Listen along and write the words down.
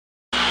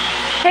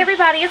Hey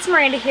everybody, it's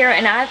Miranda here,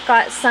 and I've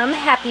got some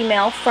happy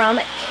mail from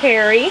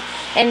Kerri.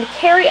 And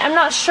Kerri, I'm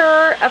not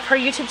sure of her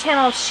YouTube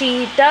channel. If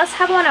she does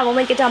have one, I will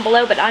link it down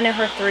below, but I know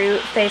her through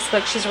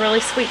Facebook. She's a really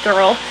sweet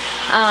girl.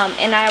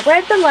 And I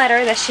read the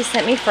letter that she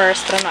sent me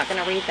first, but I'm not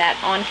going to read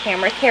that on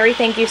camera. Kerri,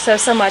 thank you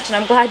so much, and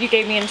I'm glad you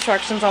gave me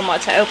instructions on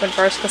what to open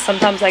first, because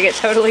sometimes I get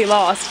totally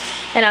lost.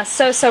 And I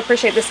so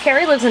appreciate this.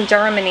 Kerri lives in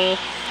Germany,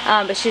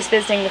 but she's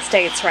visiting the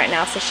States right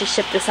now, so she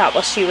shipped this out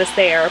while she was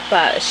there.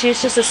 But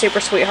she's just a super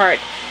sweetheart.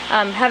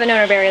 Haven't known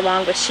her very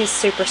long, but she's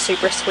super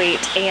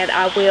sweet, and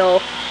I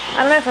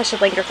don't know if I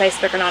should link her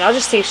Facebook or not. I'll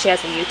just see if she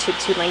has a YouTube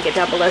to link it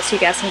down below so you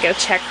guys can go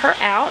check her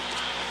out.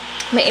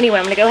 But anyway,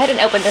 I'm going to go ahead and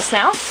open this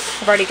now.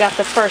 I've already got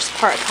the first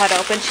part cut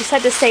open. She said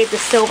to save the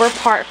silver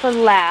part for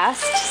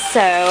last,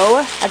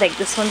 so I think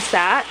this one's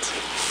that.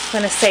 I'm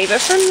going to save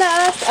it for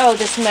last. Oh,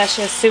 this mesh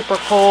is super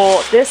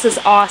cool. This is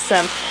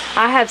awesome.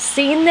 I have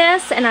seen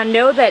this, and I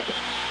know that...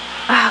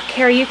 Oh,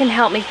 Kerri, you can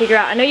help me figure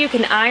out. I know you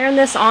can iron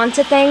this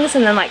onto things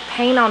and then like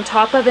paint on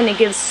top of it, and it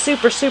gives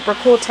super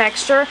cool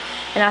texture.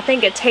 And I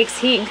think it takes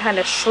heat and kind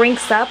of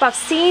shrinks up. I've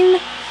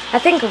seen, I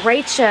think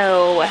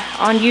Rachel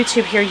on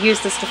YouTube here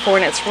used this before,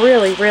 and it's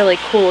really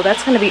cool.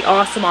 That's going to be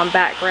awesome on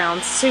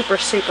background. Super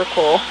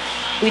cool.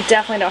 We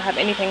definitely don't have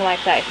anything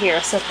like that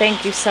here. So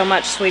thank you so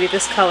much, sweetie.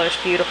 This color is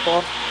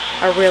beautiful.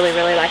 I really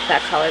like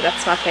that color.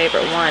 That's my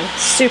favorite one.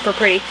 Super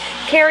pretty.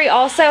 Kerri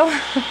also...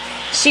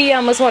 She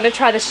was wanting to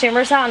try the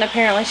shimmers out, and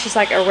apparently she's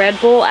like a Red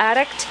Bull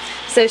addict.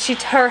 So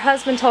her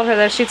husband told her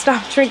that if she'd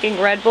stop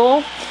drinking Red Bull,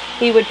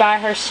 he would buy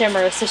her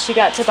shimmers. So she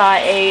got to buy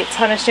a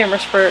ton of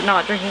shimmers for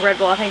not drinking Red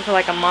Bull, I think for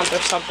like a month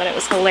or something. It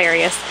was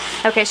hilarious.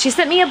 Okay, she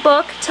sent me a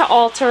book to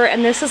alter,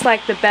 and this is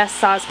like the best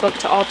size book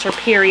to alter,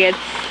 period.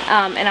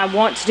 And I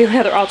want to do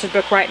another altered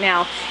book right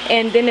now.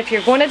 And then if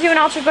you're going to do an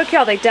altered book,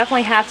 y'all, they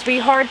definitely have to be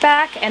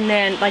hardback, and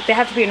then like they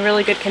have to be in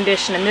really good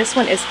condition. And this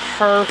one is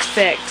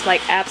perfect,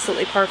 like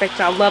absolutely perfect.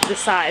 And I love the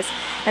size.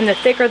 And the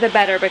thicker the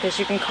better, because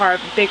you can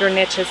carve bigger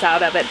niches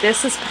out of it.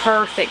 This is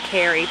perfect,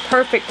 Kerri.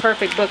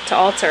 Perfect book to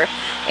alter.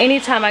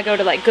 Anytime I go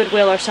to like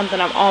Goodwill or something,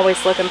 I'm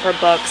always looking for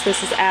books.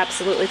 This is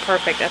absolutely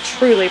perfect. I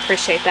truly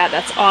appreciate that.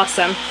 That's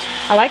awesome.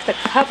 I like the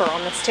cover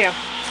on this too.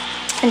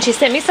 And she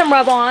sent me some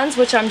rub-ons,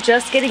 which I'm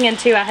just getting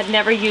into. I had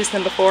never used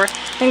them before. I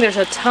think there's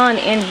a ton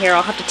in here.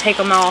 I'll have to take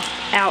them out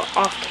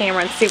off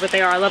camera and see what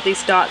they are. I love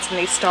these dots and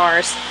these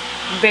stars.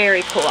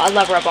 Very cool. I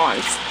love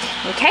rub-ons.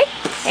 Okay,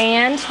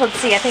 and let's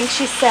see. I think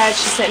she said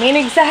she sent me an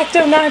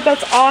X-Acto knife.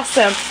 That's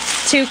awesome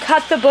to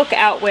cut the book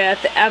out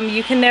with.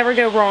 You can never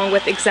go wrong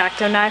with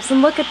X-Acto knives.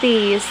 And look at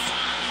these.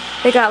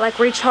 They got like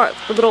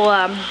little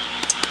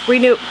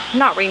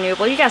not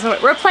renewable. You guys know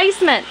what?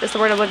 Replacement is the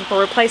word I'm looking for.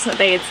 Replacement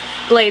blades.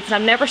 And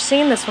I've never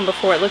seen this one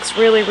before. It looks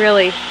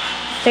really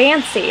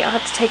fancy. I'll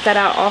have to take that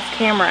out off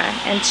camera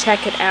and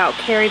check it out.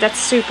 Kerri, that's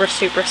super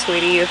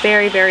sweet of you.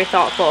 Very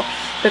thoughtful,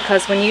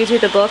 because when you do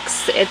the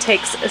books, it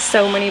takes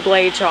so many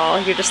blades, y'all.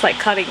 You're just like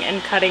cutting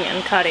and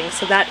cutting.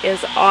 So that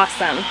is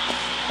awesome.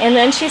 And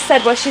then she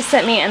said what she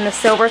sent me in the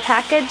silver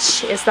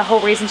package is the whole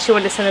reason she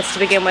wanted to send this to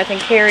begin with.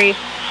 And Kerri,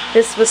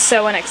 this was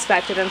so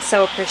unexpected and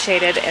so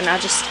appreciated, and I'm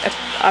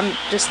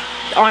just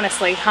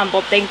honestly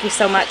humbled. Thank you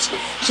so much.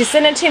 She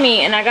sent it to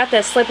me, and I got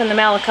this slip in the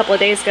mail a couple of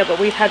days ago, but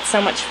we've had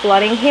so much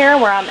flooding here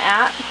where I'm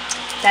at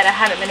that I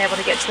haven't been able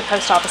to get to the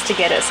post office to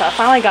get it. So I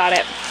finally got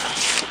it,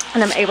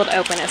 and I'm able to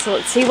open it. So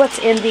let's see what's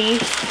in the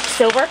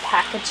silver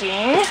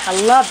packaging.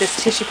 I love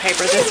this tissue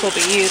paper. This will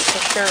be used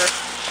for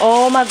sure.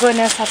 Oh my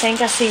goodness, I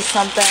think I see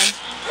something.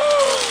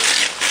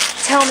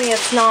 Tell me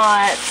it's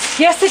not.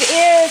 Yes, it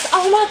is.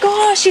 Oh my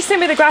gosh, she sent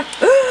me the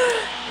graphic.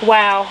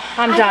 Wow,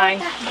 I'm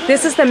dying.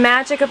 This is the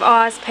Magic of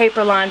Oz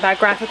paper line by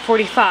Graphic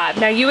 45.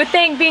 Now you would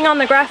think, being on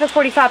the Graphic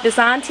 45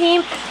 design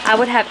team, I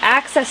would have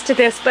access to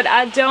this, but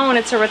I don't.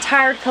 It's a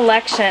retired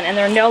collection, and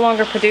they're no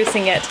longer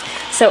producing it.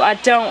 So I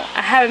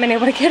haven't been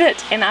able to get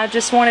it, and I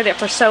just wanted it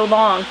for so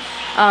long.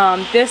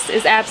 This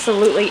is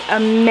absolutely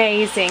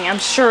amazing. I'm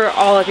sure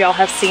all of y'all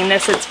have seen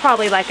this. It's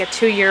probably like a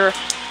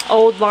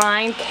 2-year-old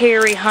line.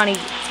 Kerri, honey,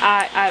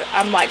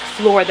 I'm like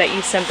floored that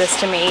you sent this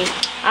to me.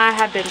 I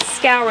have been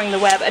scouring the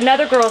web.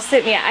 Another girl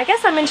sent me, I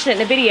guess I mentioned it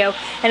in a video,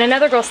 and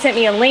another girl sent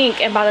me a link,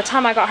 and by the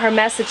time I got her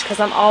message, because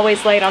I'm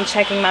always late on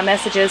checking my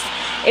messages,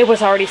 it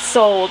was already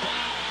sold.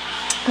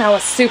 And I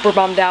was super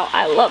bummed out.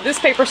 I love this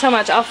paper so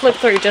much. I'll flip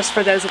through just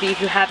for those of you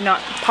who have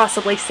not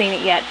possibly seen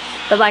it yet.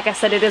 But like I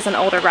said, it is an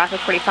older Graphic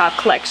 45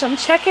 collection.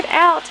 Check it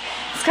out.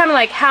 It's kind of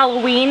like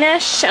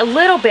Halloweenish a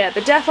little bit,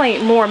 but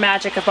definitely more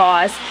Magic of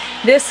Oz.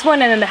 This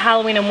one and then the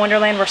Halloween in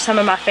Wonderland were some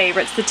of my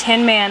favorites. The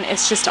Tin Man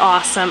is just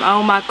awesome.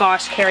 Oh my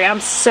gosh, Kerri, I'm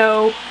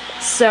so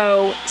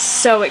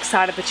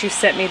excited that you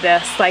sent me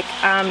this. Like,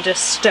 I'm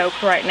just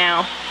stoked right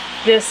now.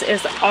 This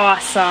is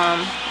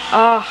awesome.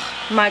 Oh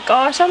my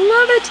gosh, I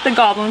love it. The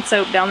goblin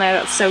soap down there,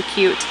 that's so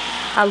cute.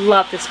 I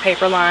love this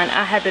paper line.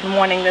 I have been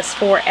wanting this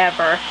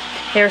forever.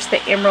 There's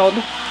the Emerald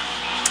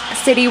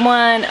City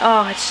one.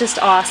 Oh, it's just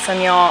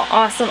awesome, y'all.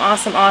 Awesome.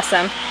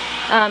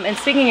 And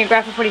speaking of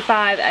Graphic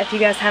 45, if you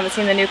guys haven't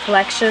seen the new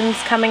collections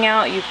coming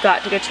out, you've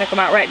got to go check them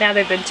out right now.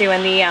 They've been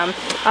doing the,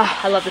 oh,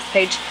 I love this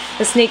page,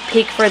 the sneak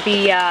peek for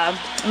the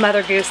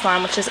Mother Goose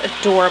line, which is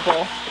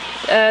adorable.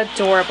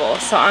 Adorable.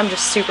 So I'm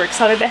just super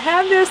excited to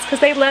have this because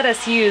they let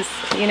us use,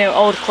 you know,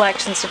 old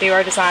collections to do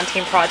our design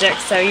team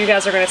projects. So you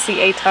guys are going to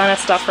see a ton of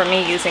stuff from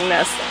me using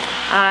this.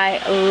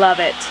 I love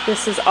it.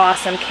 This is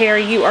awesome.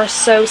 Kerri, you are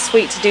so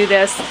sweet to do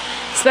this,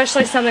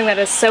 especially something that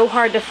is so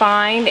hard to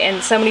find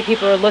and so many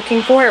people are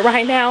looking for it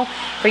right now.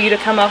 For you to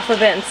come off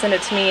of it and send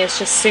it to me is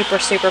just super,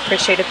 super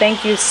appreciated.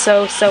 Thank you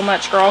so, so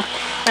much, girl.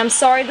 And I'm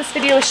sorry this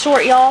video is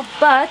short, y'all,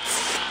 but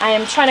I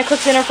am trying to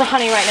cook dinner for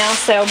Honey right now,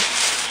 so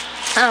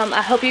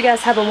I hope you guys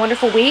have a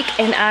wonderful week,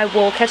 and I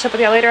will catch up with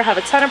y'all later. I have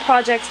a ton of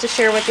projects to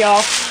share with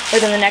y'all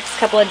within the next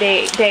couple of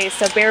days,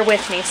 so bear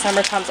with me.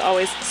 Summertime's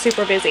always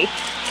super busy.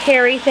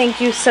 Kerri,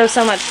 thank you so,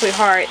 so much,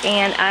 sweetheart,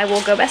 and I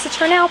will go message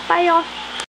her now. Bye, y'all.